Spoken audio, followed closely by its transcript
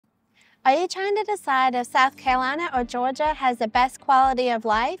Are you trying to decide if South Carolina or Georgia has the best quality of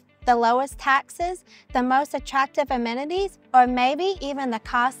life, the lowest taxes, the most attractive amenities, or maybe even the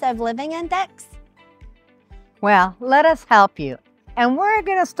cost of living index? Well, let us help you. And we're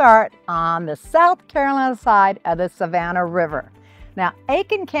going to start on the South Carolina side of the Savannah River. Now,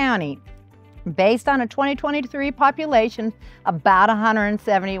 Aiken County, based on a 2023 population, about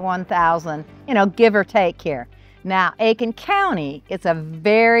 171,000, give or take here. Now, Aiken County is a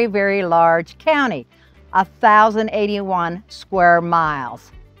very, very large county, 1,081 square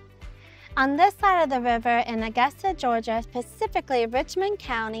miles. On this side of the river in Augusta, Georgia, specifically Richmond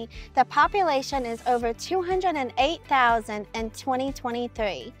County, the population is over 208,000 in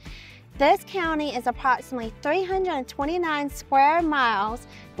 2023. This county is approximately 329 square miles,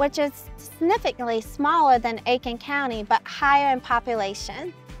 which is significantly smaller than Aiken County, but higher in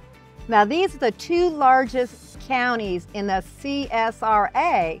population. Now, these are the two largest counties in the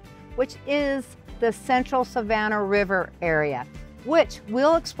CSRA, which is the Central Savannah River area, which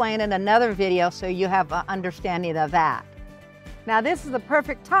we'll explain in another video so you have an understanding of that. Now, this is the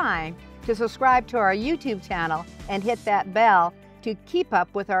perfect time to subscribe to our YouTube channel and hit that bell to keep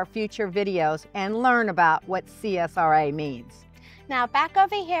up with our future videos and learn about what CSRA means. Now, back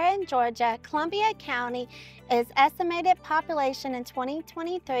over here in Georgia, Columbia County, its estimated population in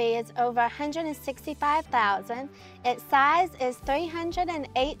 2023 is over 165,000. Its size is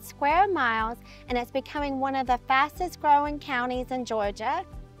 308 square miles, and it's becoming one of the fastest growing counties in Georgia.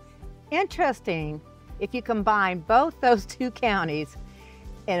 Interesting, if you combine both those two counties,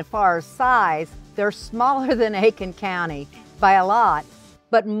 and as far as size, they're smaller than Aiken County by a lot,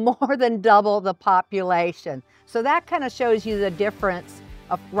 but more than double the population. So that kind of shows you the difference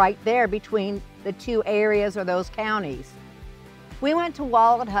of right there between the two areas or those counties. We went to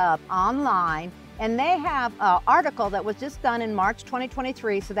WalletHub online, and they have an article that was just done in March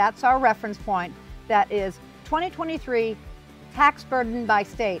 2023, so that's our reference point. That is 2023 tax burden by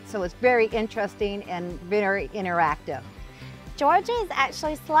state, so it's very interesting and very interactive. Georgia is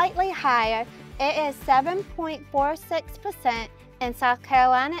actually slightly higher. It is 7.46%, and South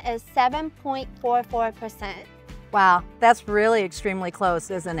Carolina is 7.44%. Wow, that's really extremely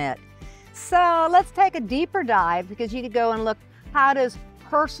close, isn't it? So let's take a deeper dive, because you could go and look, how does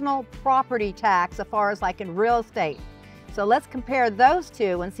personal property tax as far as like in real estate? So let's compare those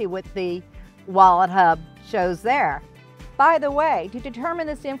two and see what the WalletHub shows there. By the way, to determine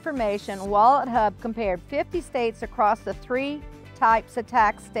this information, WalletHub compared 50 states across the three types of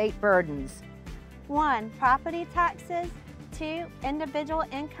tax state burdens. 1. Property taxes. 2. Individual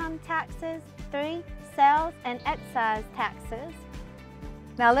income taxes. 3. Sales and excise taxes.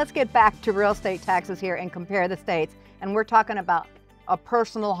 Now let's get back to real estate taxes here and compare the states. And we're talking about a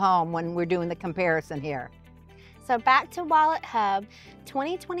personal home when we're doing the comparison here. So back to WalletHub,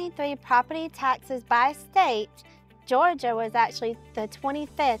 2023 property taxes by state, Georgia was actually the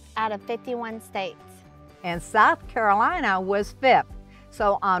 25th out of 51 states. And South Carolina was 5th.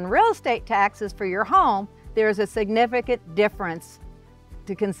 So on real estate taxes for your home, there's a significant difference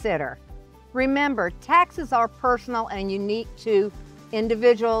to consider. Remember, taxes are personal and unique to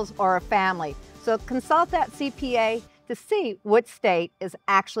individuals or a family. So consult that CPA to see which state is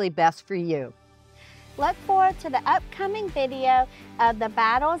actually best for you. Look forward to the upcoming video of the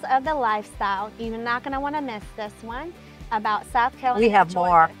battles of the lifestyle. You're not going to want to miss this one about South Carolina. We have Georgia.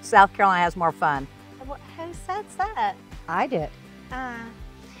 more. South Carolina has more fun. Who said that? I did.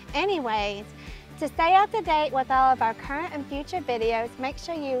 Anyways, to stay up to date with all of our current and future videos, make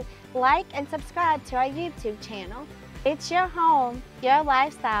sure you like and subscribe to our YouTube channel. It's your home, your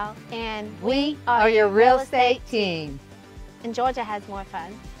lifestyle, and we are your real estate team. And Georgia has more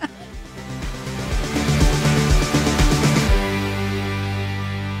fun.